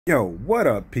Yo, what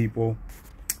up, people?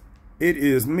 It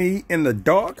is me in the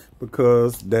dark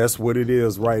because that's what it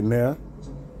is right now.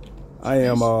 I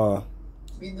am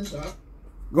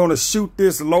gonna shoot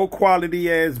this low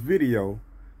quality ass video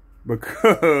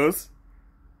because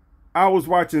I was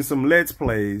watching some Let's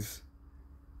Plays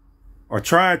or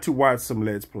trying to watch some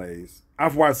Let's Plays.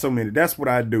 I've watched so many. That's what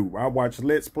I do. I watch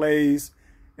Let's Plays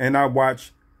and I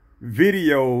watch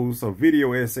videos or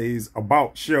video essays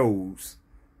about shows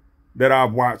that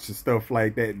I've watched and stuff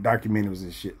like that, documentaries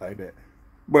and shit like that.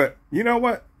 But you know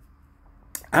what?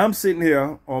 I'm sitting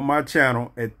here on my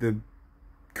channel at the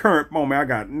current moment. I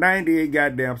got 98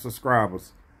 goddamn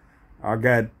subscribers. I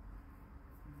got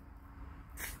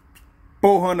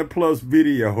 400 plus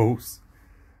videos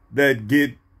that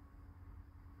get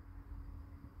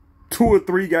 2 or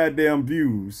 3 goddamn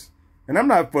views. And I'm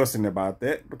not fussing about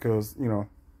that because, you know,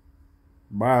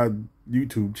 my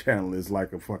YouTube channel is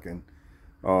like a fucking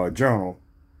journal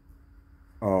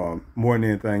more than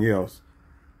anything else.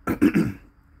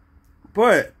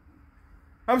 But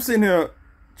I'm sitting here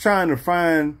trying to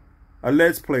find a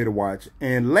Let's Play to watch,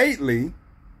 and lately,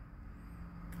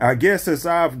 I guess since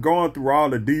I've gone through all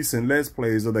the decent Let's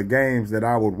Plays of the games that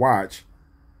I would watch,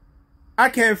 I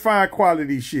can't find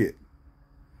quality shit.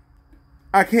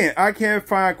 I can't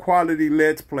find quality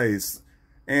Let's Plays,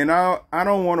 and I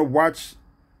don't want to watch.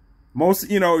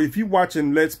 Most, you know, if you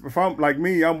watching if I'm like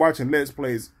me, I'm watching Let's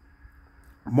Plays.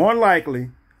 More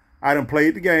likely, I done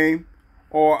played the game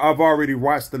or I've already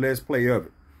watched the Let's Play of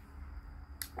it.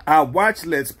 I watch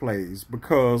Let's Plays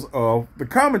because of the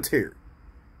commentary.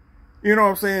 You know what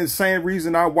I'm saying? Same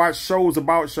reason I watch shows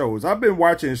about shows. I've been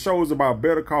watching shows about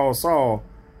Better Call Saul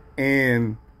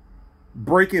and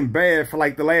Breaking Bad for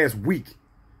like the last week.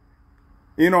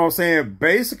 You know what I'm saying?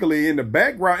 Basically, in the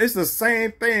background, it's the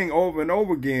same thing over and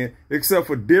over again, except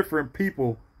for different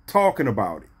people talking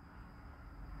about it.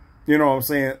 You know what I'm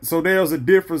saying? So there's a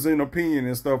difference in opinion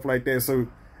and stuff like that. So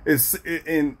it's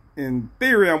in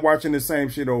theory, I'm watching the same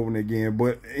shit over and again,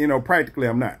 but you know, practically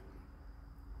I'm not.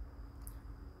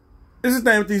 This is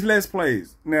the thing with these Let's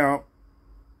Plays. Now,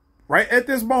 right at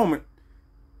this moment,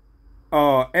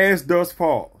 As Dusk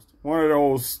Falls, one of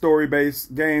those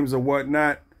story-based games or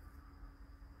whatnot,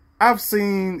 I've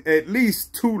seen at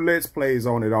least 2 Let's Plays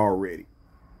on it already.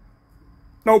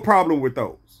 No problem with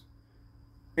those.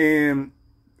 And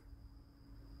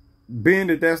being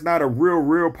that that's not a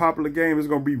real popular game, it's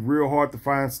going to be real hard to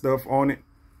find stuff on it.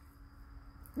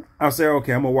 I'll say,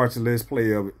 okay, I'm going to watch a Let's Play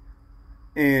of it.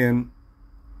 And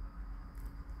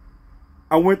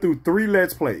I went through 3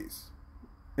 Let's Plays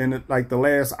in like the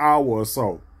last hour or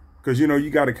so. Because, you know,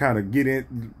 you got to kind of get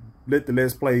in, let the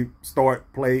Let's Play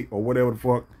start, play, or whatever the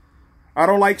fuck. I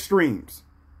don't like streams.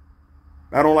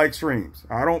 I don't like streams.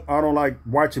 I don't like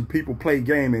watching people play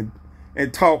game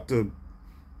and talk to.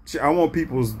 I want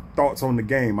people's thoughts on the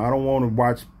game. I don't want to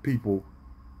watch people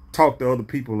talk to other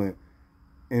people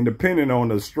and depending on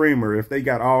the streamer, if they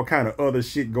got all kind of other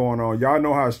shit going on, y'all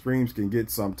know how streams can get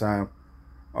sometimes.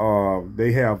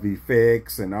 They have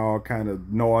effects and all kind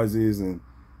of noises and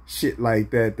shit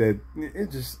like that. That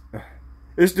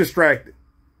it's distracting.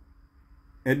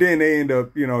 And then they end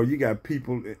up, you know, you got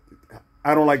people.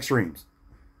 I don't like streams.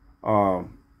 So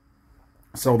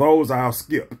those I'll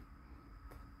skip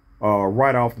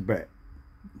right off the bat.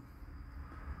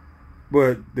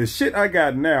 But the shit I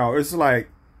got now, it's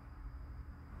like,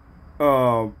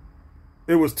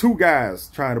 it was 2 guys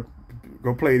trying to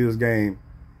go play this game.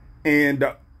 And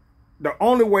the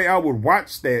only way I would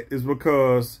watch that is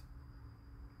because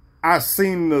I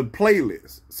seen the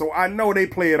playlist. So I know they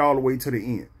play it all the way to the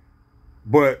end.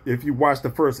 But if you watch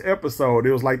the first episode,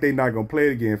 it was like they not going to play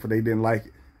it again for they didn't like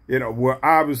it. You know, well,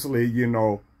 obviously, you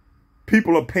know,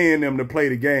 people are paying them to play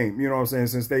the game. You know what I'm saying?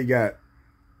 Since they got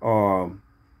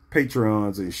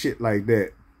Patreons and shit like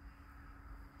that.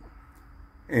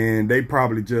 And they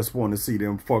probably just want to see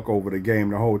them fuck over the game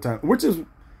the whole time. Which is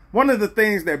one of the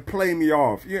things that play me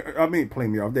off.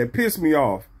 That piss me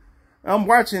off. I'm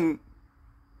watching.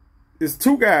 It's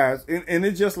 2 guys, and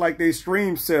it's just like they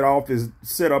stream set up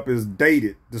is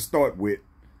dated to start with.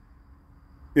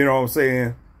 You know what I'm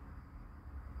saying?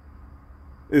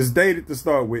 It's dated to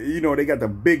start with. You know, they got the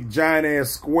big giant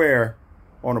ass square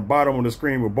on the bottom of the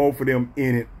screen with both of them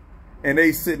in it. And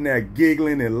they sitting there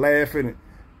giggling and laughing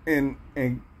and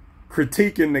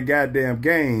critiquing the goddamn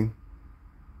game.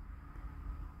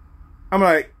 I'm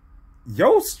like,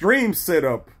 your stream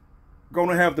setup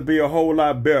gonna have to be a whole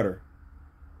lot better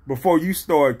before you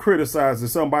start criticizing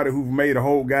somebody who've made a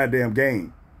whole goddamn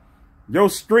game. Your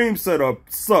stream setup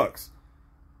sucks.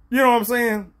 You know what I'm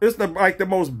saying? It's like the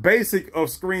most basic of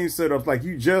screen setups. Like,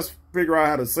 you just figure out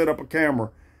how to set up a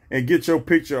camera and get your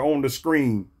picture on the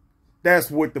screen. That's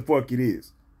what the fuck it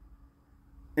is.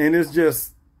 And it's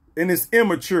just, and it's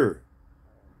immature.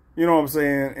 You know what I'm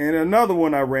saying? And another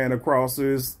one I ran across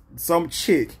is some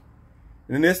chick.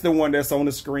 And that's the one that's on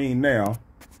the screen now.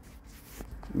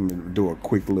 Let me do a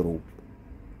quick little,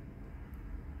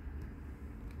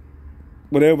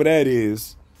 whatever that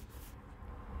is.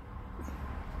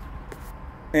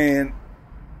 And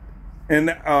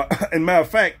matter of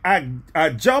fact, I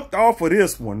jumped off of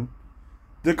this one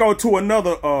to go to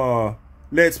another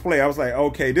Let's Play. I was like,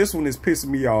 okay, this one is pissing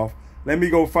me off. Let me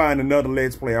go find another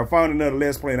Let's Play. I found another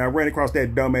Let's Play and I ran across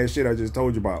that dumbass shit I just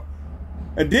told you about.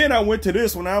 And then I went to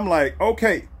this one. I'm like,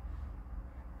 okay,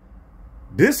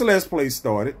 this Let's Play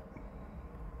started.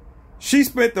 She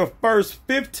spent the first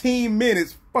 15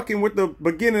 minutes fucking with the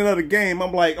beginning of the game.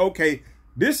 I'm like, okay,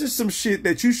 this is some shit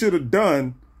that you should have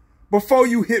done before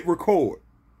you hit record.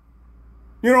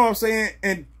 You know what I'm saying?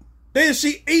 And then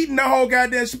she eating the whole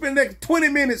goddamn, she spent like 20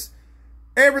 minutes,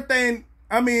 everything,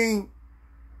 I mean,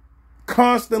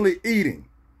 constantly eating.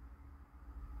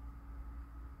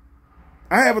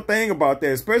 I have a thing about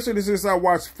that, especially since I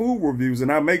watch food reviews and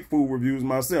I make food reviews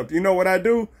myself. You know what I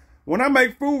do? When I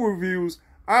make food reviews,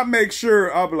 I make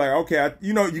sure I'll be like, okay,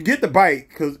 you know, you get the bite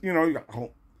because, you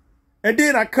know, and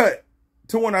then I cut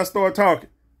to when I start talking.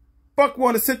 Fuck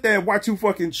want to sit there and watch you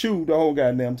fucking chew the whole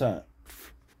goddamn time.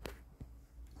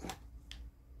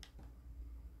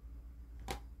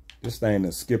 This thing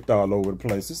has skipped all over the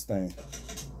place. This thing.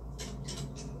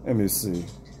 Let me see.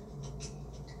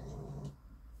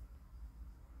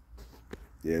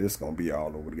 Yeah, this is gonna be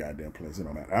all over the goddamn place. It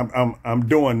don't matter. I'm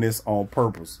doing this on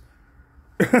purpose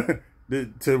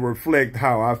to reflect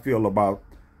how I feel about,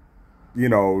 you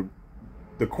know,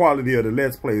 the quality of the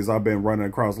Let's Plays I've been running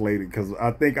across lately, because I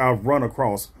think I've run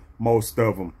across most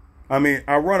of them. I mean,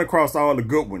 I run across all the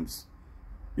good ones.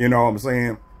 You know what I'm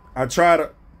saying? I try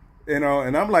to, you know,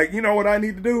 and I'm like, you know what I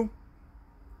need to do?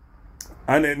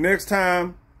 And then next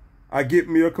time I get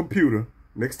me a computer,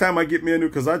 next time I get me a new,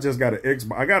 because I just got an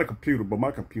Xbox. I got a computer, but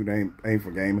my computer ain't for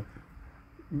gaming.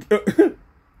 You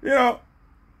know,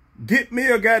 get me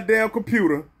a goddamn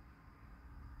computer.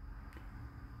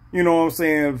 You know what I'm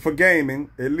saying, for gaming,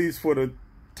 at least for the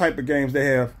type of games they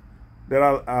have that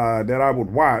I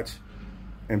would watch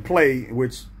and play,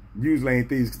 which usually ain't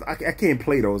these. 'Cause I can't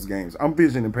play those games. I'm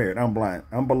vision impaired. I'm blind.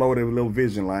 I'm below the little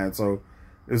vision line. So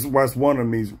this was one of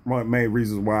the main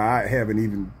reasons why I haven't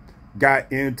even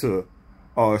got into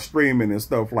streaming and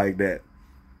stuff like that.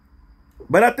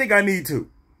 But I think I need to,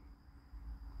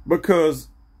 because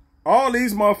all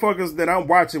these motherfuckers that I'm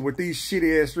watching with these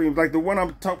shitty ass streams, like the one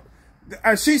I'm talking.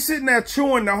 She's sitting there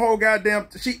chewing the whole goddamn,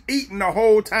 she eating the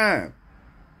whole time.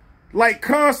 Like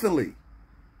constantly.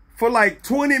 For like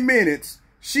 20 minutes,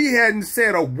 she hadn't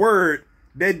said a word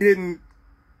that didn't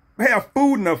have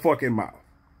food in her fucking mouth.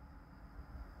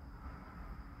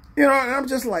 You know, and I'm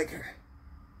just like,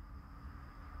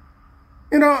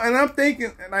 you know, and I'm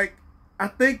thinking, like, I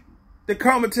think the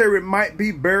commentary might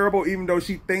be bearable, even though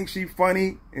she thinks she's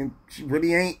funny and she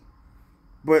really ain't.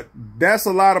 But that's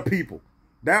a lot of people.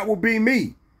 That would be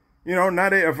me. You know,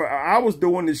 not that if I was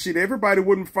doing this shit, everybody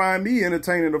wouldn't find me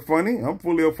entertaining or funny. I'm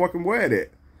fully fucking aware of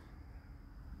that.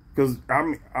 Because, I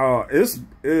mean, it's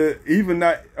even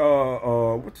that,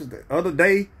 what was the other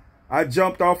day, I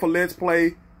jumped off a Let's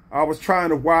Play. I was trying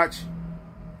to watch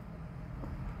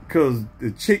because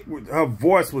the chick, her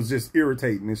voice was just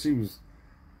irritating. And she was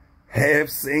half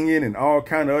singing and all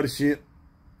kind of other shit.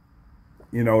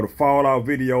 You know, the Fallout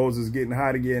videos is getting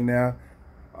hot again now.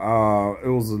 It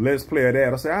was a Let's Play of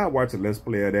that. I said, I'll watch a Let's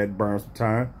Play of that, burn some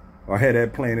time. Or had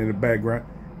that playing in the background.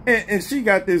 And she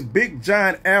got this big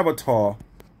giant avatar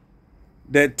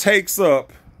that takes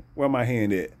up, where my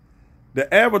hand at?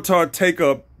 The avatar take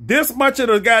up this much of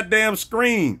the goddamn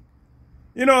screen.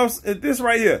 You know, this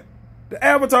right here. The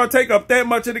avatar take up that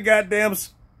much of the goddamn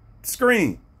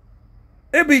screen.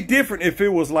 It'd be different if it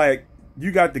was like,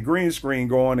 you got the green screen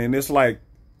going and it's like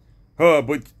her,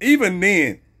 but even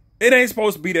then, it ain't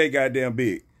supposed to be that goddamn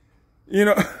big. You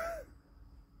know?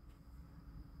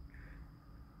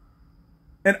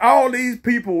 And all these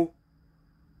people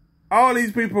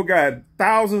got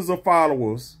thousands of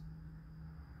followers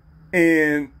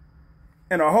and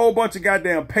a whole bunch of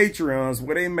goddamn Patreons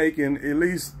where they making at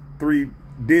least 3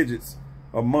 digits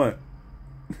a month.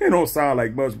 It don't sound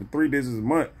like much, but 3 digits a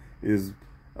month is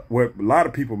what a lot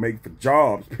of people make for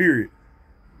jobs, period.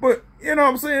 But, you know what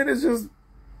I'm saying? It's just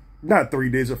not 3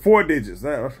 digits, 4 digits.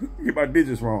 I get my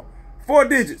digits wrong. 4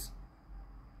 digits.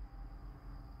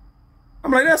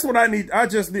 I'm like, that's what I need. I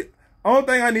just need, only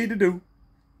thing I need to do,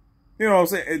 you know what I'm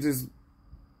saying, is just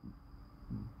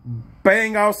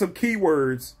bang out some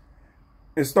keywords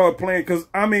and start playing. Because,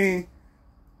 I mean,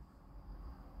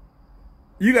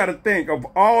 you got to think of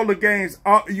all the games.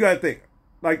 You got to think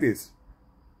like this.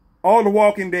 All the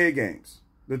Walking Dead games.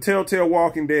 The Telltale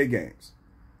Walking Dead games.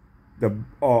 The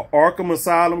Arkham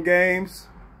Asylum games.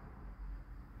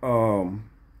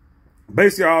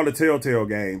 Basically all the Telltale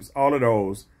games. All of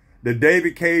those. The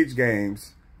David Cage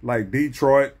games. Like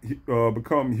Detroit,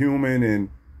 Become Human, and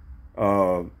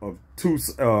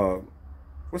what's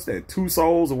that? Two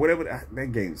Souls or whatever.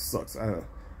 That game sucks.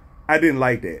 I didn't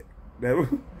like that.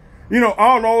 You know,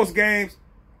 all those games,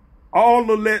 all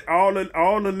the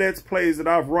Let's Plays that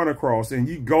I've run across, and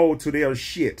you go to their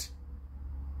shit.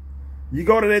 You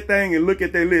go to that thing and look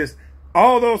at their list.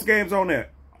 All those games on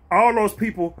there. All those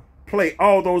people play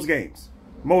all those games.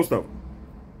 Most of them.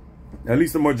 At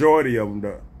least the majority of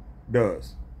them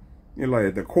does. You know,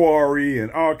 like The Quarry and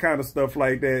all kind of stuff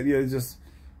like that. You know, just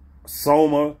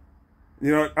Soma.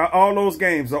 You know, all those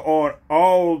games are on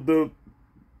all the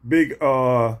big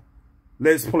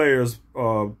Let's Players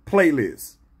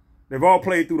playlists. They've all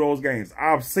played through those games.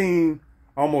 I've seen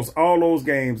almost all those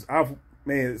games. Heavy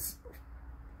Rain.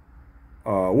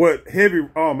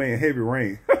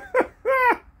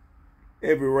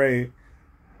 Heavy Rain.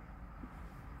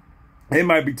 It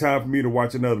might be time for me to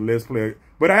watch another Let's Play.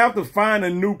 But I have to find a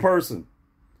new person.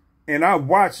 And I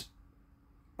watch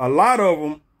a lot of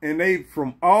them, and they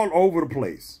from all over the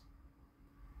place.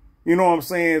 You know what I'm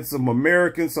saying? Some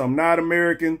American, some not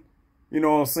American. You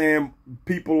know what I'm saying?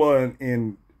 People are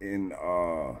in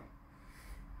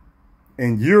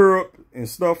Europe and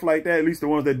stuff like that. At least the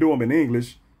ones that do them in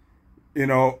English. You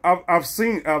know, I've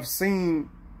seen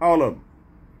all of them.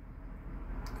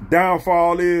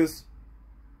 Downfall is,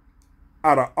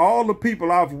 out of all the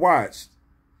people I've watched,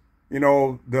 you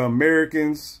know, the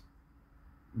Americans,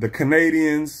 the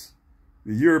Canadians,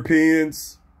 the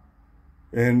Europeans,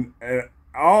 and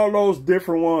all those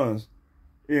different ones,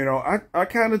 you know, I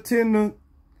kind of tend to,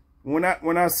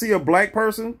 when I see a black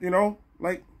person, you know,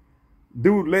 like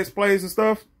do Let's Plays and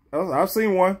stuff, I've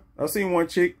seen one. I've seen one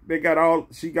chick,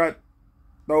 she got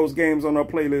those games on her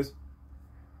playlist.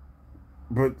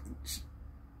 But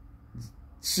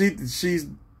she's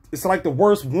it's like the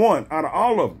worst one out of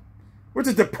all of them, which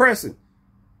is depressing.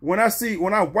 When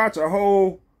I watch a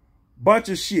whole bunch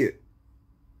of shit,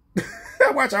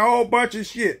 I watch a whole bunch of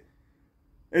shit,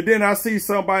 and then I see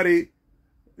somebody,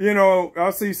 you know, I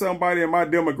see somebody in my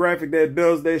demographic that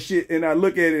does that shit, and I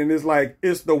look at it and it's like,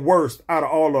 it's the worst out of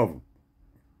all of them.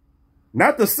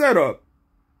 Not the setup,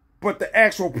 but the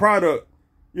actual product,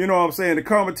 you know what I'm saying? The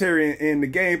commentary and the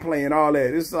gameplay and all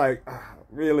that. It's like,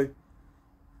 really?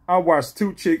 I watched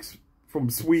two chicks from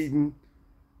Sweden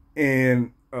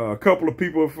and a couple of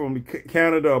people from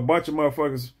Canada, a bunch of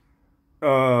motherfuckers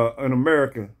in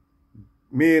America,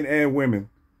 men and women,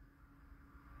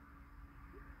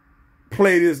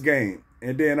 play this game.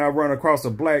 And then I run across a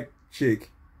black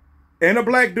chick and a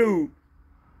black dude,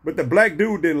 but the black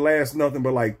dude didn't last nothing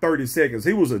but like 30 seconds.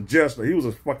 He was a jester. He was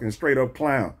a fucking straight up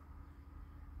clown.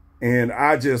 And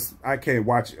I can't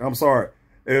watch it. I'm sorry.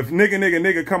 If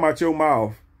nigga come out your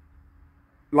mouth,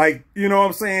 like, you know what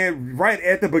I'm saying, right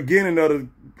at the beginning of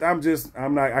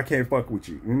I can't fuck with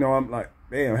you. You know, I'm like,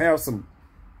 damn, have some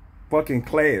fucking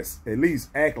class. At least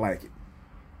act like it.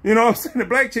 You know what I'm saying? The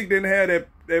black chick didn't have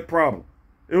that problem.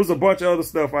 It was a bunch of other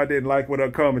stuff I didn't like with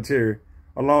her commentary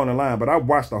along the line. But I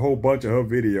watched a whole bunch of her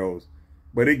videos.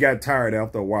 But it got tired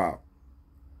after a while.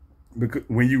 Because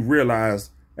when you realize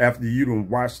after you done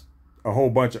watched a whole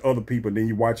bunch of other people, then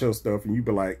you watch her stuff and you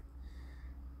be like,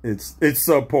 it's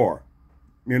subpar.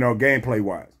 You know, gameplay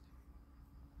wise.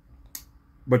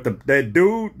 But that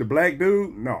dude, the black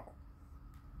dude, no.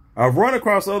 I've run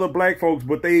across other black folks,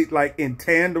 but they like in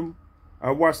tandem.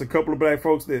 I watched a couple of black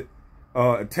folks that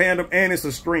tandem, and it's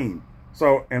a stream.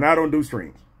 So, and I don't do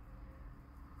streams.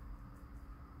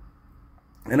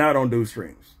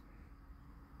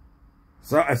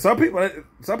 So some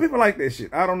people like that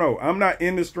shit. I don't know. I'm not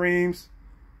into streams.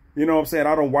 You know what I'm saying?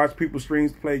 I don't watch people's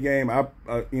streams to play game.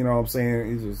 You know what I'm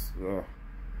saying?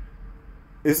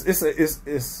 It's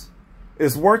just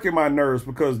it's working my nerves,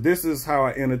 because this is how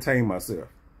I entertain myself.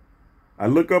 I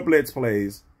look up Let's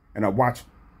Plays and I watch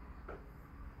them.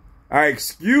 I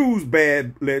excuse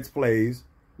bad Let's Plays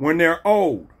when they're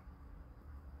old.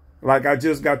 Like I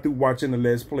just got through watching the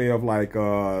Let's Play of like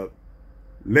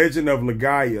Legend of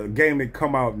Legaia, a game that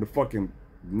come out in the fucking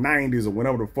 90s or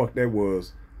whenever the fuck that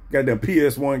was. Got that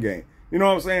PS1 game. You know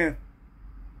what I'm saying?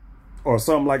 Or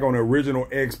something like on the original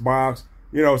Xbox.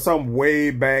 You know, something way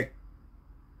back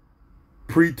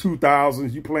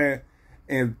pre-2000s you playing.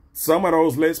 And some of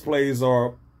those Let's Plays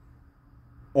are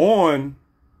on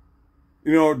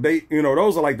You know,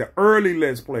 those are like the early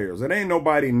Let's Players. It ain't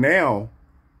nobody now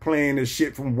playing this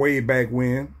shit from way back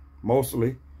when,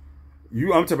 mostly.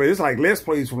 I'm telling you, it's like Let's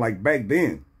Plays from like back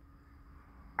then.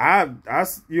 I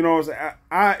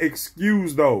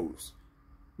excuse those.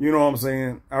 You know what I'm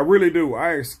saying? I really do.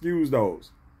 I excuse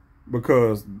those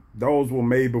because those were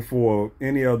made before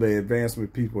any of the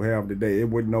advancement people have today. It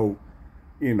wasn't no,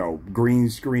 green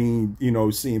screen,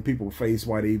 seeing people's face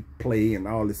while they play and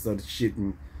all this other shit.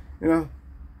 And,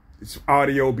 its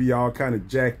audio be all kind of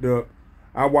jacked up.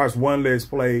 I watched one Let's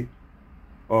Play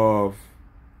of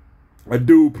a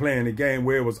dude playing a game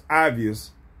where it was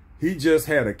obvious he just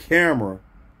had a camera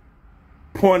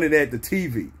pointed at the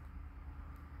TV.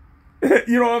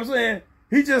 You know what I'm saying?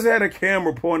 He just had a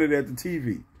camera pointed at the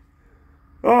TV.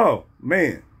 Oh,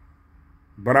 man.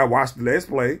 But I watched the Let's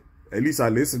Play. At least I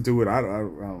listened to it. I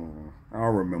don't know. I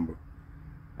don't remember.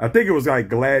 I think it was like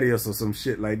Gladius or some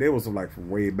shit like that. It was like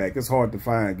from way back. It's hard to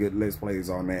find good Let's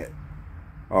Plays on that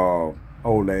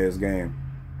old ass game.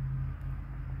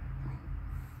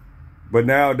 But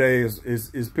nowadays, it's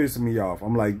pissing me off.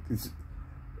 I'm like,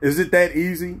 is it that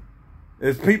easy?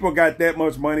 Is people got that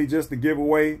much money just to give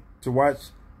away to watch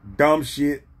dumb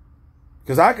shit?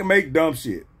 Because I can make dumb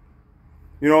shit.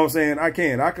 You know what I'm saying? I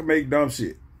can make dumb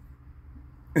shit.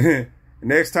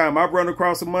 Next time I run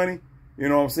across some money, you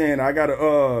know what I'm saying, I got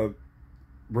to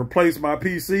replace my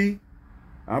PC.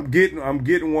 I'm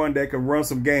getting one that can run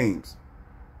some games.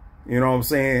 You know what I'm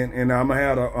saying? And I'm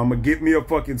gonna get me a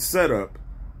fucking setup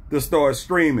to start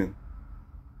streaming.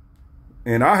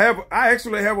 And I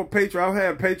actually have a Patreon. I've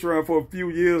had Patreon for a few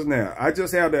years now. I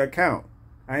just have the account.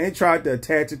 I ain't tried to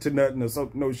attach it to nothing or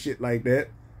something, no shit like that.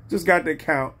 Just got the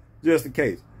account just in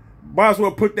case. Might as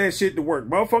well put that shit to work.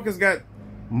 Motherfuckers got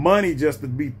money just to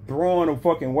be throwing a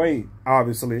fucking way,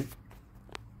 obviously.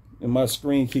 And my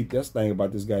screen that's the thing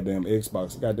about this goddamn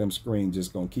Xbox. The goddamn screen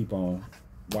just gonna keep on.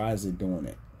 Why is it doing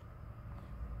that?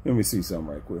 Let me see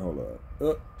something right quick. Hold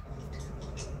up.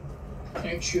 Can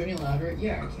I chew any louder?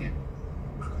 Yeah, I can.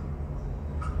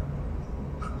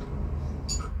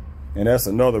 And that's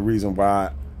another reason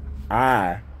why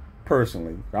I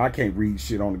can't read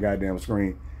shit on the goddamn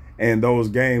screen. And those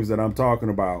games that I'm talking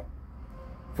about,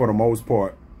 for the most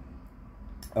part,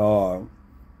 they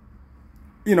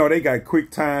got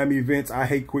quick time events. I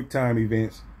hate quick time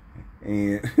events.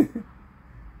 And and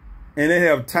they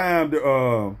have timed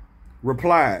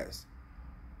replies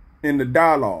in the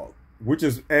dialogue, which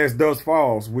is as dust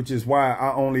falls, which is why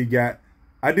I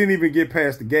didn't even get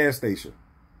past the gas station.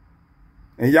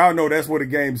 And y'all know that's where the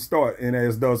game start in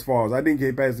as dust falls. I didn't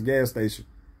get past the gas station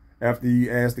after you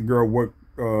asked the girl what,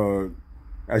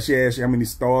 she asked you how many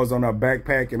stars on her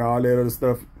backpack and all that other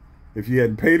stuff. If you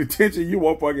hadn't paid attention, you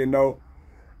won't fucking know.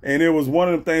 And it was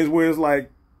one of the things where it's like,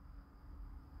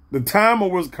 the timer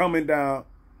was coming down,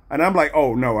 and I'm like,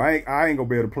 oh no, I ain't gonna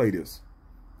be able to play this.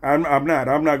 I'm not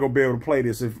gonna be able to play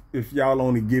this if y'all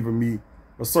only giving me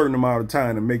a certain amount of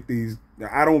time to make these.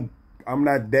 I'm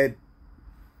not that.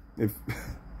 If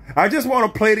I just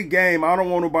want to play the game, I don't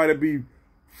want nobody to be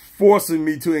forcing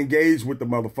me to engage with the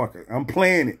motherfucker. I'm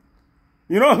playing it.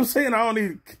 You know what I'm saying? I don't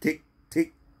need tick,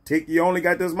 tick, tick. You only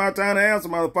got this amount of time to answer,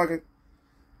 motherfucker.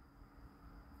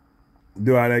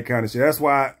 Do all that kind of shit. That's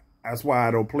why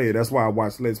I don't play it. That's why I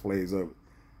watch Let's Plays of it.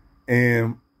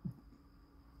 And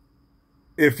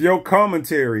if your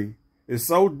commentary is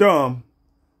so dumb,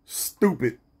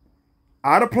 stupid,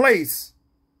 out of place,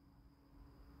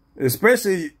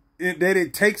 especially that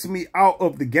it takes me out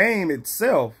of the game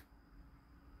itself,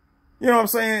 you know what I'm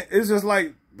saying? It's just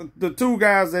like the two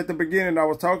guys at the beginning I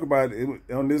was talking about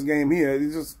on this game here.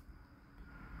 It's just,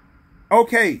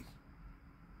 okay,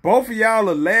 both of y'all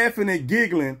are laughing and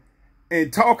giggling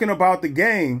and talking about the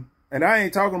game. And I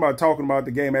ain't talking about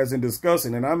the game as in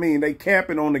discussing. And I mean, they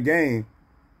capping on the game.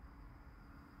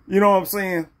 You know what I'm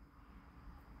saying?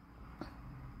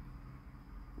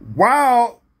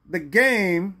 While the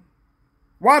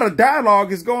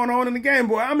dialogue is going on in the game,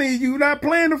 boy, I mean, you not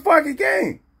playing the fucking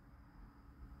game.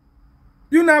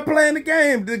 You're not playing the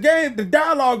game. The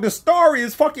dialogue, the story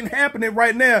is fucking happening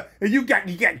right now. And you got.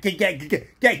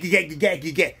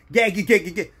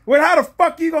 Well, how the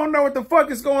fuck you gonna know what the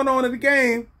fuck is going on in the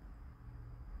game?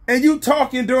 And you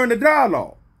talking during the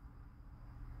dialogue.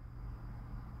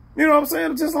 You know what I'm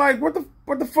saying? Just like,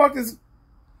 what the fuck is...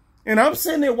 And I'm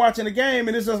sitting there watching the game,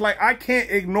 and it's just like, I can't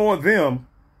ignore them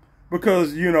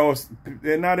because,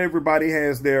 not everybody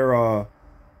has their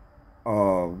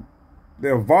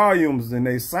volumes and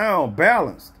they sound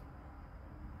balanced.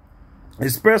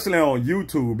 Especially on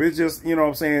YouTube. It's just, you know what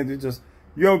I'm saying? It's just,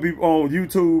 you ever be on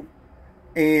YouTube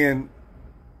and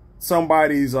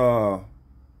somebody's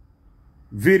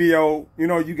video. You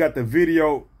know, you got the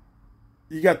video.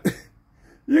 You got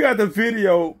the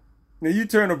video, and you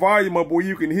turn the volume up where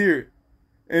you can hear it,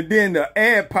 and then the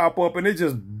ad pop up, and it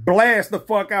just blasts the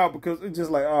fuck out because it's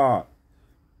just like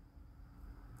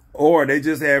Or they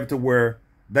just have to where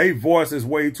their voice is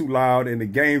way too loud and the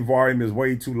game volume is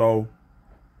way too low.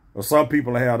 Or some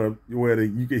people have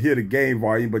you can hear the game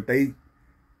volume, but they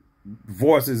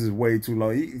voices is way too low.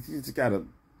 You just gotta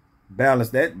balance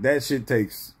that. That shit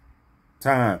takes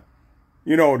time,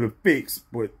 you know, to fix.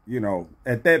 But you know,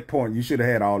 at that point, you should have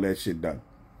had all that shit done.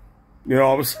 You know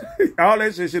what I'm saying? All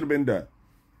that shit should have been done.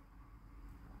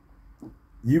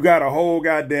 You got a whole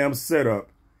goddamn setup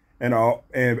and a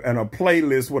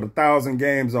playlist with 1,000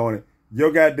 games on it.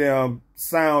 Your goddamn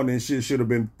sound and shit should have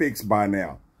been fixed by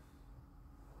now.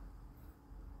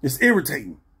 It's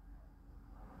irritating.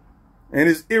 And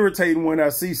it's irritating when I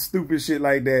see stupid shit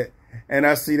like that. And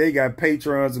I see they got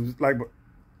patrons. Like,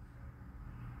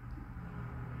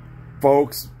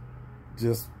 folks,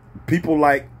 just people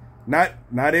like, not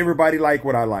everybody like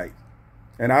what I like.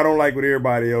 And I don't like what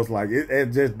everybody else like.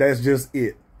 That's just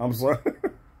it. I'm sorry.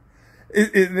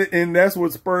 And that's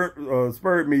what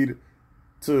spurred me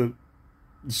to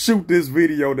shoot this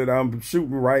video that I'm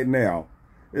shooting right now.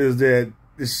 Is that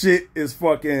the shit is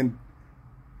fucking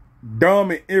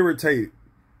dumb and irritated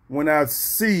when I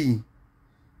see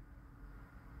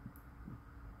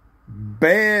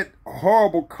bad,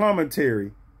 horrible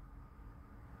commentary,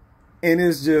 and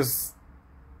it's just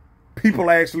people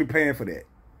actually paying for that.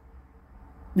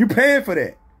 You paying for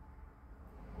that.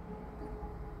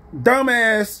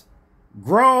 Dumbass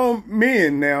grown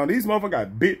men now. These motherfuckers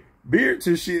got beards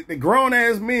and shit. The grown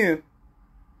ass men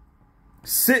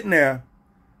sitting there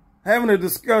having a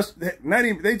discussion. Not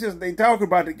even, they talk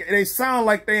about it. They sound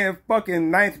like they in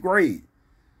fucking 9th grade.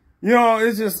 You know,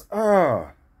 it's just,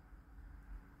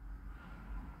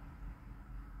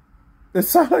 they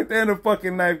sound like they're in the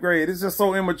fucking 9th grade. It's just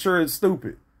so immature and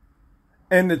stupid.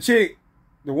 And the chick,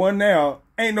 the one now,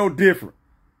 ain't no different.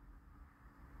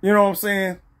 You know what I'm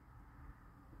saying?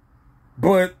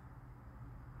 But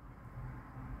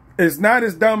it's not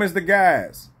as dumb as the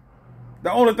guys.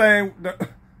 The only thing,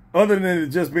 other than it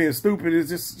just being stupid, is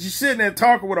just she's sitting there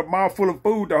talking with a mouthful of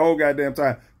food the whole goddamn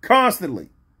time, constantly.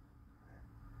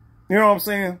 You know what I'm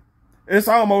saying? It's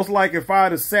almost like if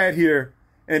I'd have sat here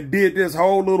and did this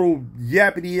whole little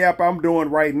yappity yap I'm doing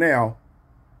right now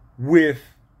with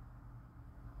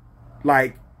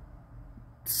like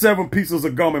 7 pieces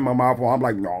of gum in my mouth. I'm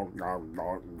like, no.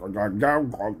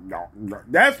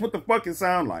 That's what the fuck it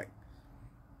sound like.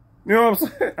 You know what I'm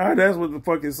saying? That's what the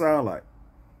fuck it sound like.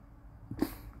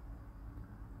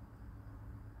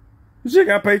 Shit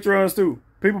got Patreons too.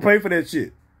 People pay for that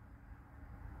shit.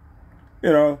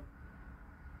 You know,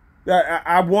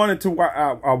 I wanted to.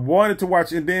 I wanted to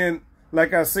watch, and then,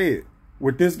 like I said,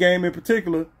 with this game in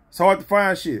particular, it's hard to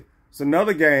find shit. It's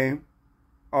another game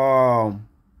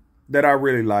that I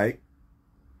really like.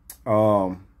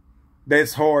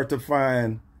 That's hard to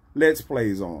find Let's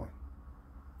Plays on,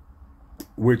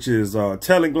 which is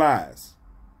Telling Lies.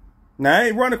 Now, I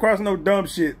ain't run across no dumb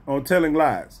shit on Telling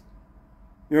Lies.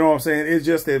 You know what I'm saying? It's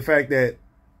just the fact that,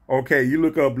 okay, you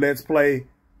look up Let's Play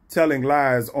Telling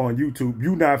Lies on YouTube,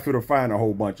 you not fit to find a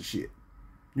whole bunch of shit.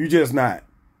 You just not.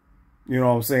 You know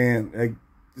what I'm saying?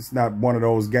 It's not one of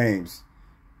those games.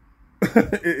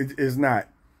 It's not.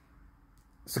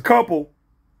 It's a couple,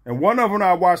 and one of them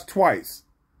I watched twice.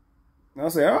 And I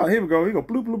said, oh, here we go. He go,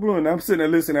 blue, blue, blue. And I'm sitting there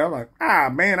listening. I'm like,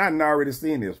 man, I done already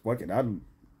seen this. Fuck it. I'll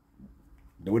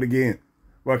do it again.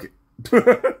 Fuck it.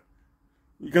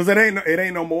 Because it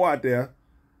ain't no more out there.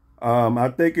 I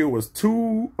think it was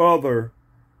 2 other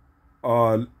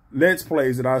Let's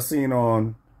Plays that I seen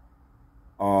on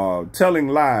Telling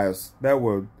Lies that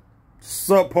were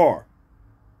subpar.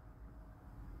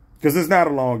 Because it's not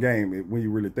a long game when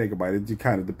you really think about it. It just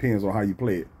kind of depends on how you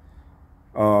play it.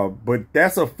 But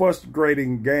that's a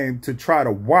frustrating game to try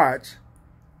to watch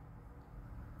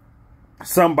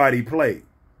somebody play.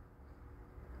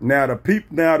 Now the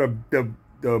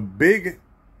big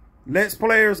Let's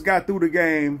Players got through the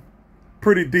game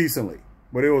pretty decently.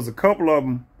 But there was a couple of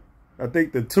them, I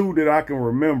think the 2 that I can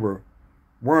remember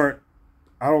weren't,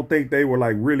 I don't think they were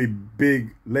like really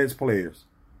big Let's Players.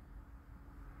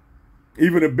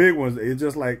 Even the big ones, it's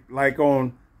just like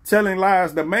on Telling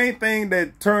Lies. The main thing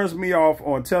that turns me off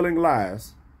on Telling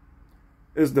Lies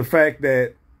is the fact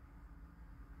that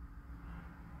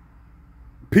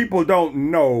people don't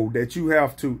know that you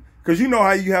have to, because you know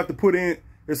how you have to put in,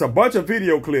 it's a bunch of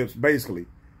video clips basically,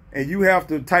 and you have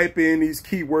to type in these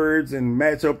keywords and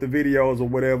match up the videos or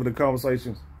whatever the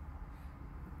conversations.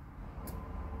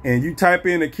 And you type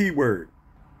in a keyword,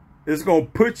 it's going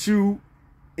to put you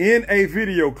in a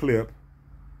video clip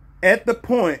at the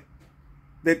point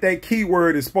that that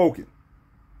keyword is spoken.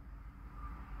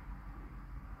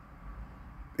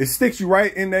 It sticks you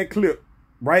right in that clip,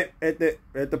 right at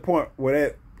the point where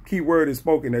that keyword is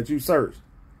spoken that you searched.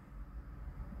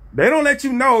 They don't let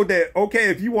you know that, okay,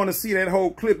 if you want to see that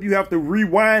whole clip, you have to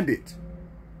rewind it.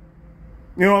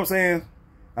 You know what I'm saying?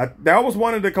 That was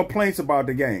one of the complaints about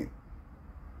the game.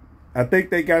 I think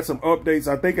they got some updates.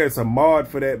 I think it's a mod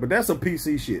for that, but that's some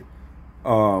PC shit.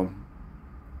 I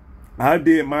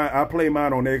play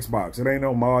mine on Xbox. It ain't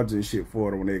no mods and shit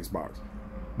for it on the Xbox.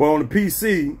 But on the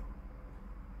PC,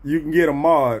 you can get a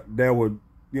mod that would,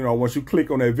 you know, once you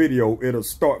click on that video, it'll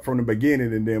start from the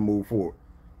beginning and then move forward.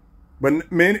 But and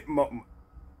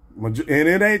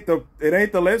it ain't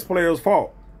the Let's Player's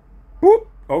fault. Boop.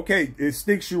 Okay, it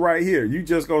sticks you right here. You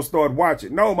just gonna start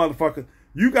watching. No, motherfucker.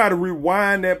 You got to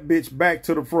rewind that bitch back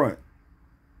to the front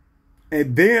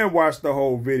and then watch the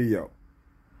whole video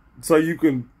so you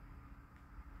can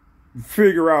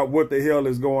figure out what the hell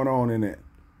is going on in it.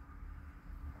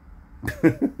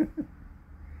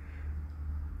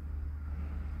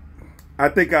 I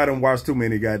think I done watched too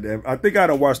many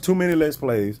Let's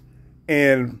Plays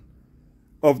and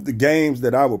of the games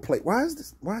that I would play. Why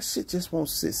shit just won't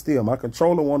sit still? My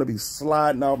controller want to be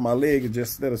sliding off my leg and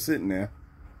just instead of sitting there.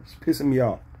 It's pissing me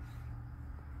off.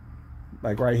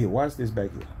 Like right here. Watch this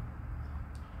back here.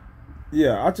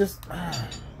 Yeah,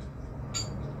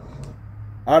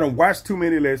 I done watched too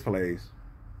many Let's Plays.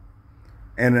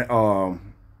 And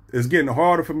it's getting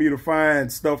harder for me to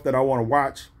find stuff that I want to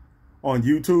watch on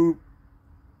YouTube.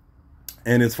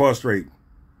 And it's frustrating.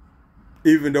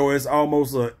 Even though it's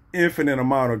almost an infinite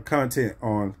amount of content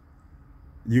on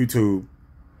YouTube.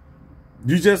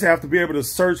 You just have to be able to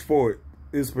search for it.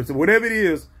 Whatever it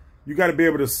is, you got to be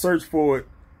able to search for it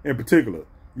in particular.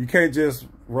 You can't just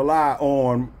rely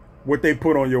on what they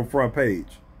put on your front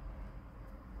page.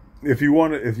 If you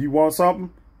want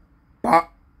something,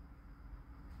 pop,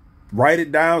 write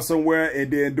it down somewhere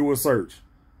and then do a search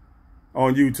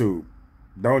on YouTube.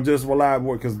 Don't just rely on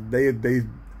it because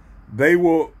they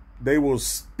will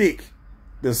stick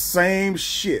the same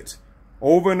shit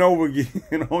over and over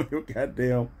again on your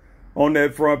goddamn on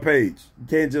that front page. You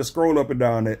can't just scroll up and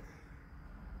down that.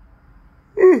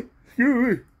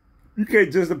 You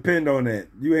can't just depend on that.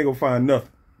 You ain't gonna find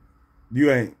nothing.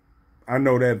 You ain't. I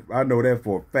know that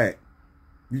for a fact.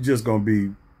 You just gonna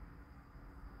be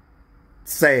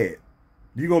sad.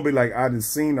 You gonna be like, I done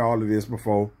seen all of this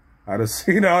before. I done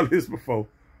seen all this before.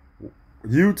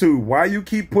 YouTube, why you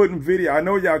keep putting video? I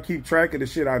know y'all keep track of the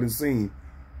shit I done seen.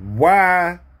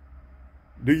 Why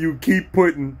do you keep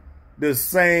putting the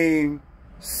same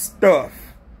stuff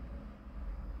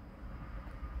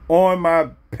on my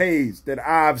page that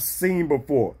I've seen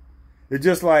before? It's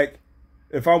just like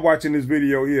if I'm watching this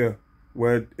video here,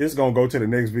 well, it's going to go to the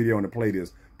next video and to play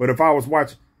this. But if I was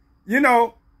watching, you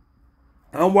know,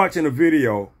 I'm watching a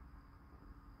video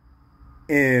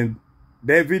and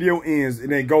that video ends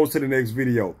and then goes to the next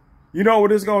video. You know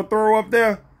what it's going to throw up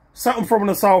there? Something from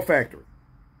the Salt Factory.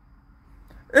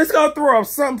 It's going to throw up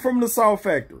something from the Salt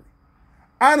Factory.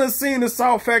 I done seen the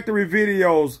Salt Factory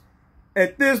videos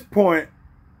at this point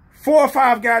 4 or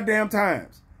 5 goddamn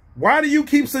times. Why do you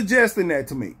keep suggesting that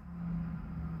to me?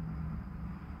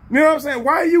 You know what I'm saying?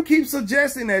 Why do you keep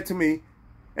suggesting that to me?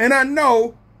 And I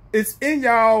know it's in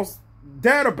y'all's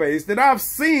database that I've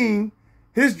seen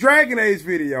his Dragon Age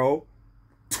video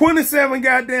 27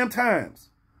 goddamn times.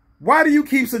 Why do you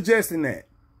keep suggesting that?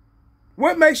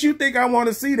 What makes you think I want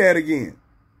to see that again?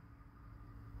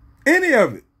 Any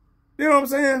of it. You know what I'm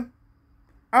saying?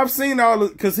 I've seen all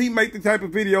of, because he make the type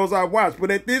of videos I watch.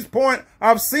 But at this point,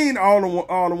 I've seen all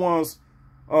the ones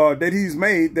that he's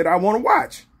made that I want to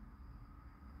watch.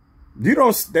 They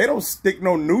don't stick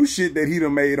no new shit that he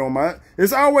done made on mine.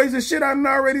 It's always the shit I've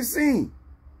already seen.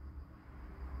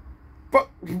 But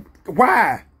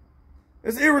why?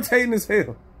 It's irritating as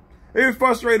hell. It's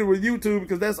frustrated with YouTube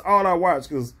because that's all I watch.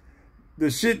 Because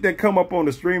the shit that come up on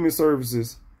the streaming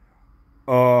services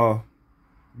don't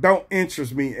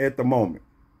interest me at the moment.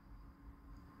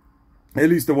 At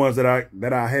least the ones that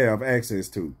I have access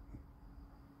to.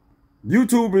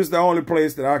 YouTube is the only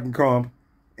place that I can come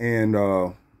and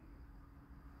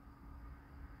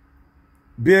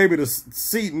be able to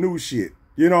see new shit.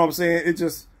 You know what I'm saying? It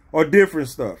just, or different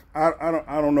stuff. I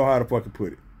don't know how to fucking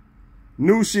put it.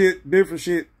 New shit, different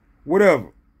shit,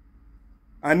 whatever.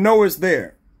 I know it's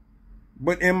there.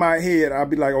 But in my head, I'll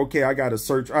be like, okay, I got to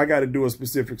search. I got to do a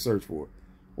specific search for it.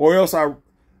 Or else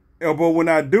but when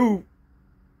I do,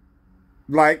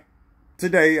 like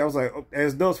today, I was like,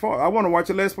 as thus far, I want to watch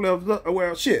a Let's Play of,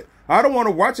 well, shit. I don't want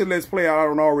to watch a Let's Play I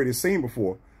don't already seen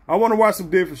before. I want to watch some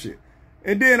different shit.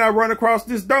 And then I run across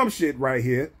this dumb shit right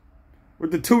here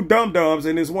with the two dum-dums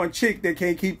and this one chick that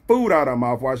can't keep food out of her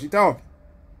mouth while she talking.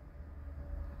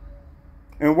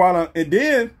 And and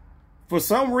then, for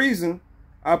some reason,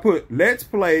 I put Let's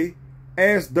Play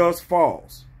As Dusk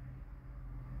Falls.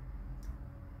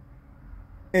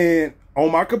 And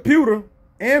on my computer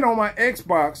and on my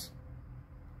Xbox,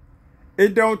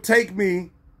 it don't take me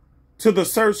to the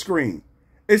search screen.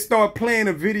 It start playing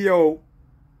a video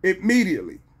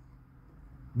immediately.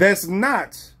 That's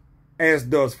not As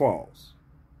Dusk Falls.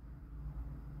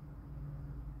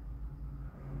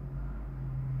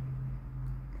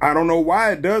 I don't know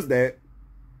why it does that,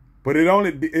 but it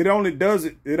only did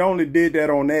that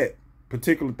on that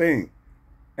particular thing.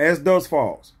 As Dusk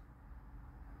Falls.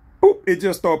 Boop, it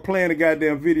just started playing the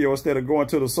goddamn video instead of going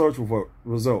to the search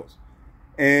results.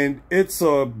 And it's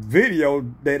a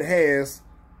video that has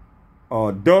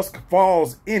Dusk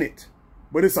Falls in it,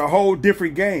 but it's a whole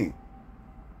different game.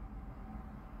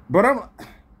 But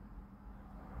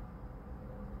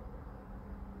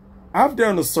I've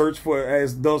done a search for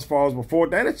As Dusk Falls before.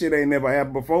 That shit ain't never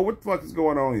happened before. What the fuck is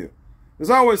going on here? There's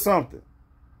always something.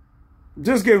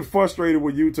 Just getting frustrated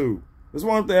with YouTube. That's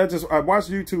one thing. I watch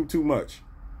YouTube too much.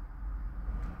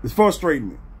 It's frustrating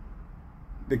me.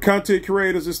 The content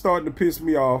creators are starting to piss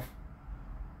me off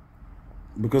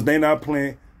because they're not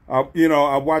playing. I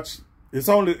watch. It's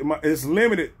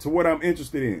limited to what I'm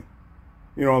interested in.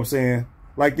 You know what I'm saying?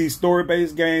 Like these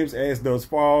story-based games, As Dusk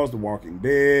Falls, The Walking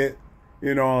Dead.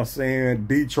 You know what I'm saying?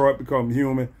 Detroit Become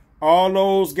Human. All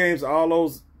those games, all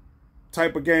those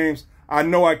type of games, I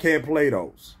know I can't play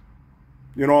those.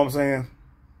 You know what I'm saying?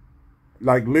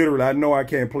 Like literally, I know I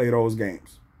can't play those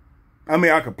games. I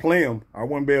mean, I could play them. I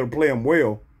wouldn't be able to play them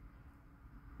well.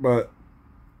 But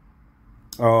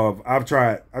I've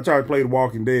tried. I tried to play The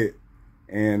Walking Dead.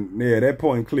 And yeah, that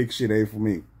point and click shit ain't for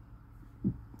me.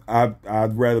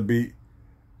 I'd rather be...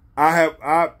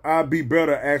 I'd be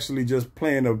better actually just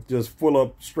playing a just full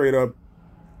up, straight up,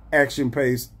 action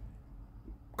paced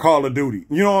Call of Duty.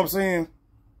 You know what I'm saying?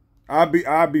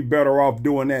 I'd be better off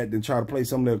doing that than try to play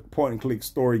some of the point and click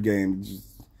story games,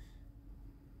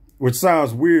 which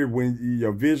sounds weird when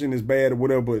your vision is bad or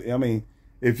whatever. But I mean,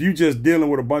 if you just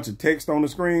dealing with a bunch of text on the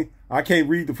screen, I can't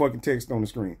read the fucking text on the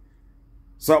screen.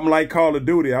 Something like Call of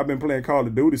Duty. I've been playing Call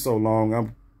of Duty so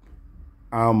long.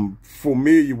 I'm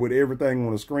familiar with everything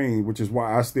on the screen, which is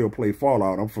why I still play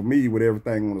Fallout. I'm familiar with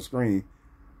everything on the screen,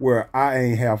 where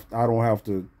I don't have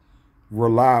to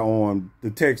rely on the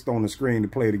text on the screen to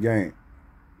play the game.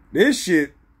 This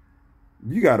shit,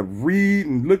 you gotta read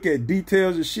and look at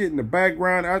details and shit in the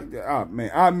background.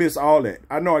 Man, I miss all that.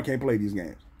 I know I can't play these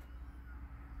games.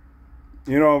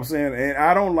 You know what I'm saying? And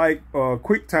I don't like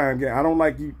quick time game. I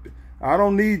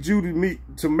don't need you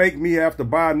to make me have to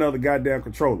buy another goddamn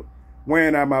controller,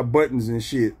 wearing out my buttons and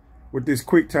shit with this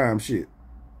quick time shit.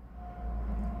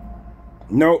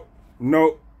 Nope.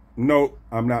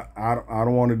 I'm not. I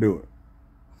don't want to do it.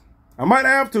 I might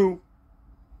have to,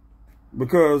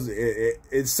 because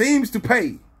it seems to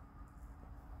pay.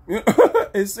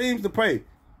 It seems to pay.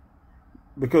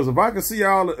 Because if I could see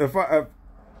if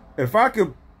I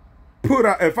could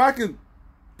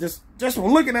just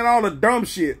from looking at all the dumb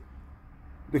shit,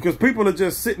 because people are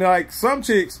just sitting there, like some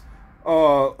chicks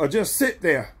or just sit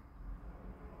there,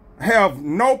 have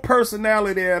no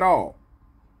personality at all.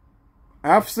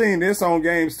 I've seen this on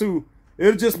games too.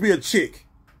 It'll just be a chick.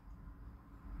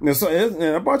 And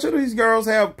a bunch of these girls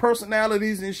have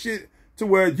personalities and shit to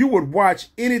where you would watch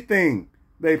anything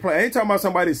they play. I ain't talking about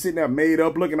somebody sitting there made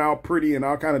up, looking all pretty and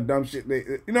all kind of dumb shit.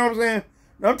 You know what I'm saying?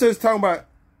 I'm just talking about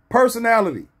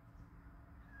personality.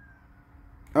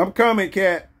 I'm coming,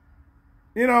 cat.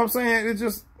 You know what I'm saying? It's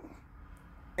just...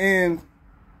 And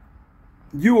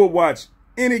you will watch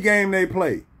any game they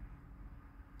play.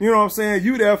 You know what I'm saying?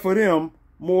 You there for them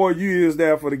more you is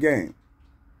there for the game.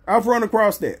 I've run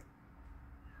across that.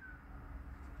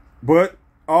 But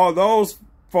all those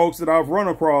folks that I've run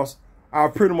across,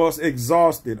 I've pretty much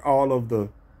exhausted all of the,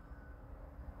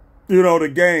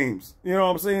 the games. You know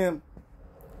what I'm saying?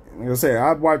 Like I said,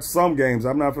 I've watched some games.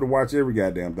 I'm not going to watch every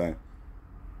goddamn thing.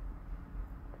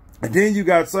 And then you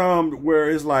got some where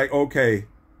it's like, okay,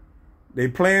 they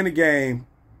playing the game,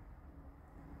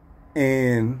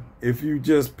 and if you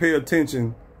just pay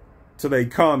attention to their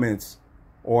comments,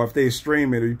 or if they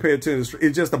stream it, or you pay attention,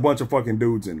 it's just a bunch of fucking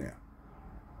dudes in there.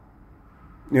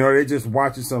 You know, they just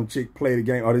watching some chick play the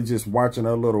game, or they just watching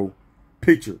a little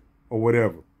picture or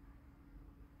whatever.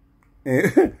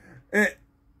 And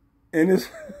it's,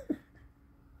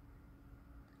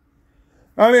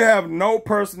 I mean, have no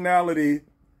personality,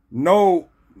 no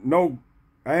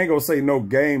I ain't gonna say no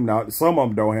game knowledge. Some of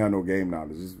them don't have no game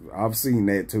knowledge. I've seen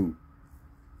that too.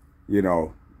 You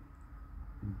know,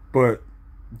 but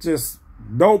just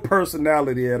no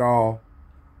personality at all.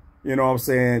 You know what I'm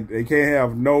saying? They can't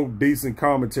have no decent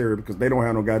commentary because they don't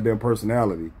have no goddamn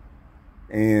personality.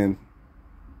 And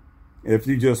if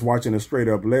you just watching a straight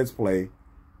up Let's Play,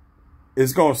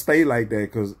 it's gonna stay like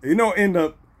that because, you know,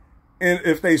 and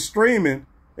if they streaming,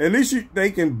 at least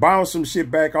they can bounce some shit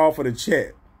back off of the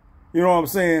chat. You know what I'm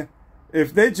saying?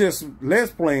 If they just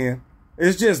Let's Playing,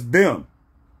 it's just them.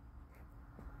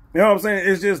 You know what I'm saying?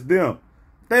 It's just them.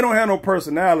 They don't have no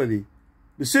personality.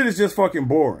 The shit is just fucking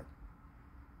boring.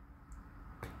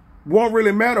 Won't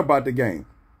really matter about the game.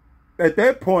 At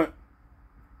that point,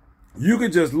 you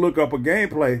could just look up a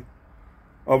gameplay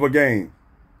of a game.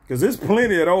 Because there's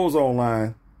plenty of those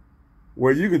online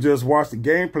where you can just watch the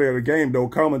gameplay of the game, no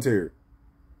commentary.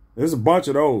 There's a bunch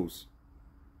of those.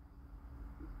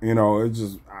 You know, it's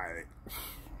just,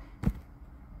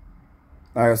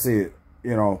 like I said,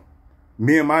 you know,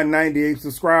 me and my 98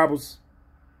 subscribers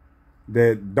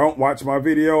that don't watch my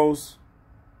videos,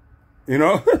 you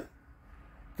know,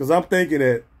 because I'm thinking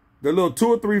that the little 2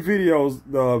 or 3 videos,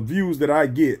 the views that I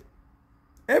get,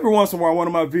 every once in a while, one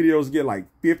of my videos get like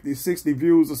 50, 60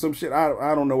 views or some shit.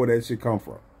 I don't know where that shit come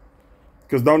from.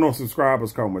 Because don't no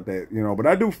subscribers come with that, you know. But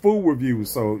I do food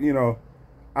reviews, so, you know,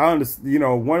 I understand, you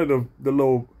know, one of the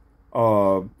little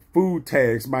food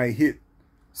tags might hit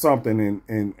something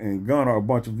and garner a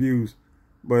bunch of views.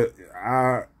 But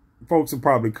folks will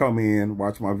probably come in,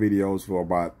 watch my videos for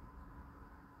about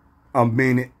a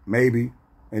minute, maybe,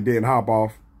 and then hop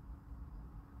off.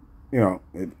 You know,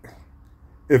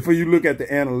 if you look at the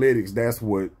analytics, that's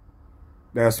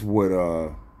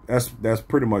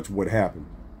pretty much what happened.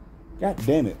 God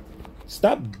damn it.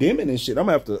 Stop dimming and shit. I'm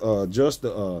gonna have to adjust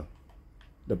the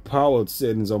power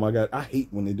settings on my god. I hate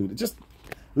when they do that. Just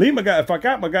leave my if I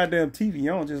got my goddamn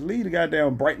TV on, just leave the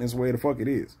goddamn brightness where the fuck it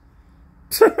is.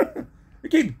 They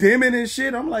keep dimming and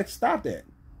shit. I'm like, stop that.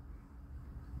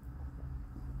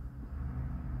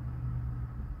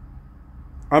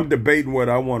 I'm debating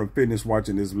whether I want to finish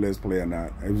watching this Let's Play or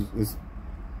not.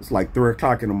 It's like 3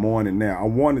 o'clock in the morning now. I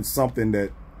wanted something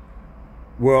that,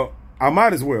 well, I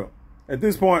might as well. At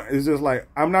this point, it's just like,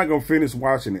 I'm not going to finish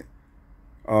watching it.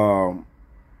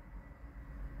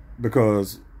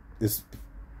 Because it's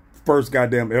first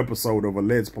goddamn episode of a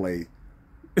Let's Play.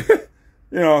 You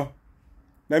know,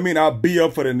 that mean I'll be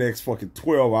up for the next fucking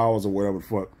 12 hours or whatever the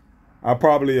fuck. I'll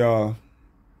probably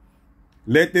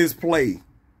let this play.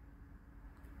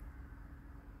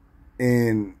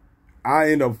 And I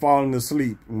end up falling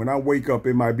asleep. When I wake up,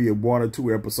 it might be 1 or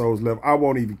 2 episodes left. I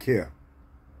won't even care.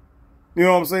 You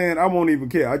know what I'm saying? I won't even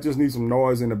care. I just need some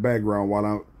noise in the background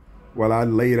while I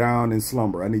lay down and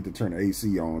slumber. I need to turn the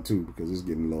AC on too because it's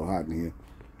getting a little hot in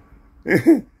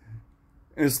here.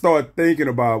 And start thinking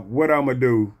about what I'm gonna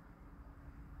do.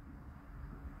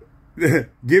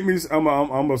 Give me. A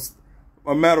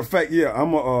matter of fact, yeah.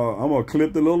 I'm gonna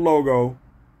clip the little logo.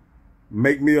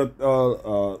 Make me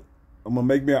I'm gonna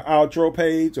make me an outro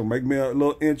page or make me a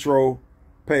little intro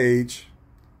page.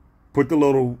 Put the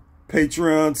little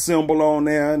Patreon symbol on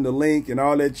there and the link and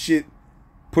all that shit.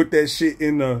 Put that shit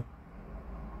in the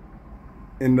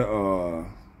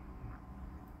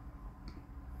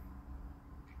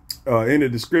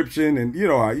description, and you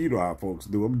know how folks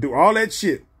do. Do all that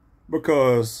shit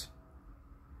because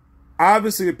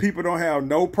obviously people don't have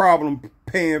no problem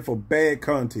paying for bad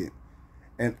content.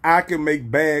 And I can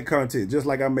make bad content, just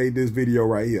like I made this video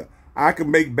right here. I can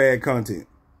make bad content.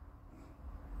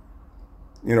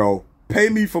 You know, pay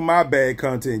me for my bad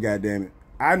content, goddammit.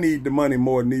 I need the money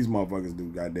more than these motherfuckers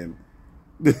do,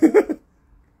 goddammit.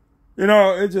 You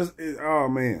know, oh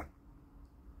man.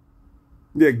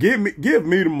 Yeah, give me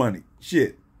the money.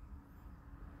 Shit.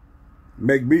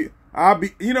 Make me, I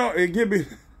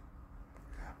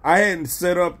hadn't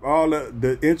set up all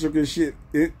the intricate shit,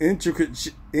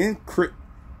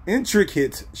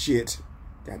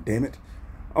 god damn it,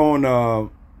 on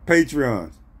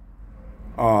Patreon.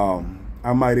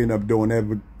 I might end up doing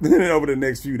that over the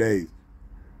next few days.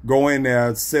 Go in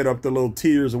there, set up the little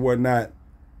tiers or whatnot,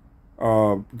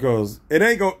 because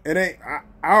I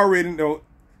already know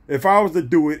if I was to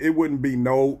do it, it wouldn't be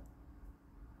none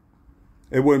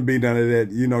of that.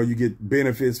 You know, you get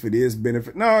benefits for this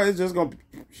benefit. No, it's just gonna,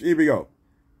 here we go.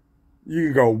 You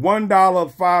can go $1,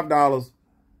 $5.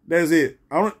 That's it.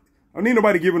 I don't need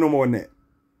nobody giving no more than that.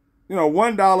 You know,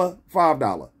 $1,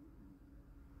 $5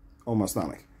 on my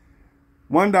stomach.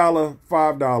 $1,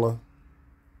 $5.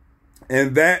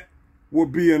 And that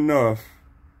would be enough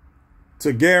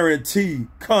to guarantee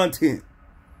content.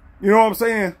 You know what I'm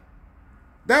saying?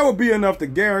 That would be enough to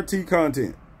guarantee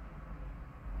content.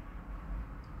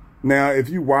 Now, if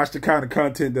you watch the kind of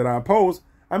content that I post,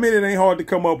 I mean, it ain't hard to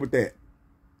come up with that.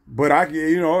 But I can,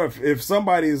 you know, if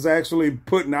somebody is actually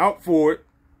putting out for it,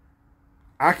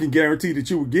 I can guarantee that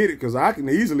you will get it, because I can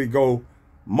easily go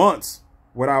months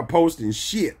without posting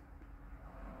shit.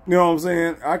 You know what I'm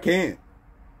saying? I can.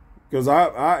 Because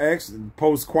I actually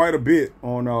post quite a bit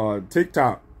on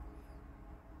TikTok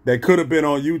that could have been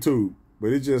on YouTube.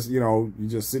 But it just, you know, you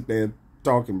just sit there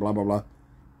talking, blah, blah, blah.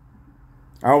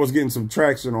 I was getting some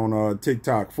traction on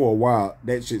TikTok for a while.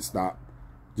 That shit stopped.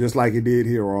 Just like it did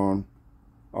here on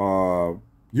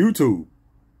YouTube.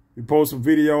 You post some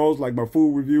videos like my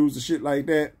food reviews and shit like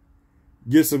that.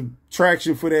 Get some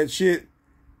traction for that shit.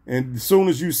 And as soon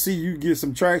as you see you get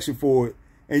some traction for it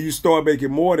and you start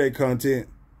making more of that content,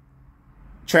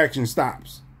 traction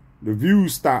stops. The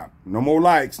views stop. No more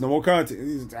likes, no more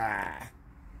content.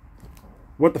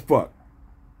 What the fuck?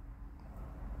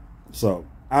 So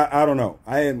I don't know.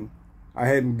 I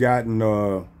hadn't gotten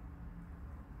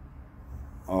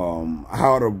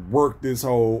how to work this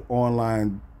whole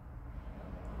online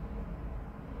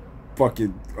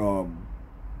fucking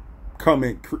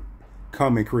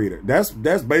comment creator. That's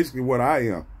basically what I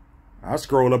am. I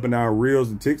scroll up and down reels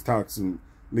and TikToks and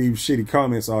leave shitty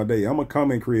comments all day. I'm a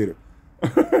comment creator.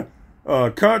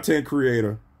 Content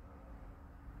creator.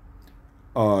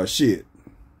 Shit.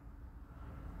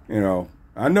 You know,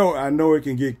 I know it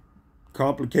can get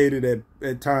complicated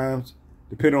at times,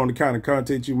 depending on the kind of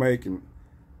content you make, and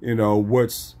you know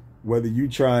whether you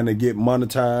trying to get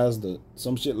monetized or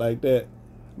some shit like that.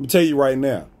 Let me tell you right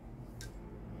now,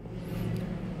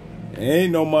 there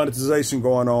ain't no monetization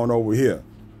going on over here.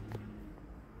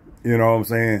 You know what I'm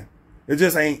saying? It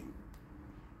just ain't.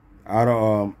 I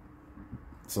don't.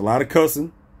 It's a lot of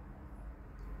cussing,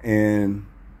 and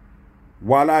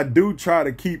while I do try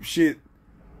to keep shit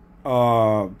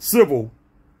civil,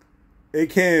 it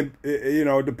can, you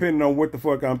know, depending on what the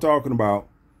fuck I'm talking about,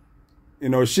 you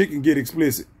know, shit can get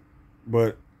explicit.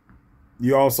 But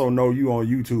you also know you on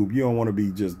YouTube, you don't want to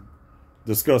be just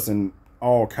discussing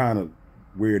all kind of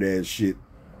weird ass shit,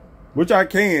 which I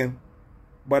can,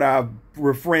 but I've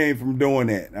refrained from doing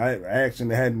that. I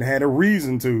actually hadn't had a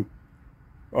reason to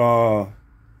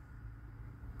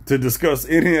discuss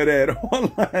any of that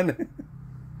online.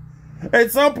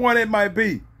 At some point it might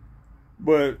be,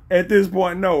 but at this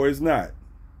point, no, it's not.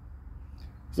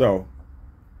 So,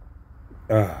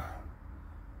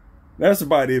 that's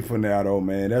about it for now, though,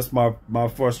 man. That's my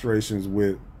frustrations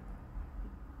with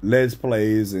Let's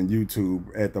Plays and YouTube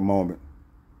at the moment.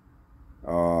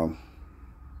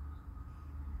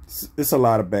 It's a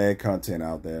lot of bad content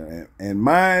out there, and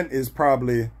mine is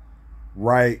probably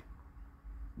right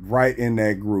in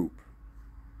that group.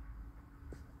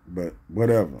 But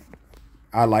whatever.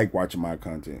 I like watching my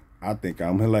content. I think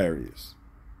I'm hilarious.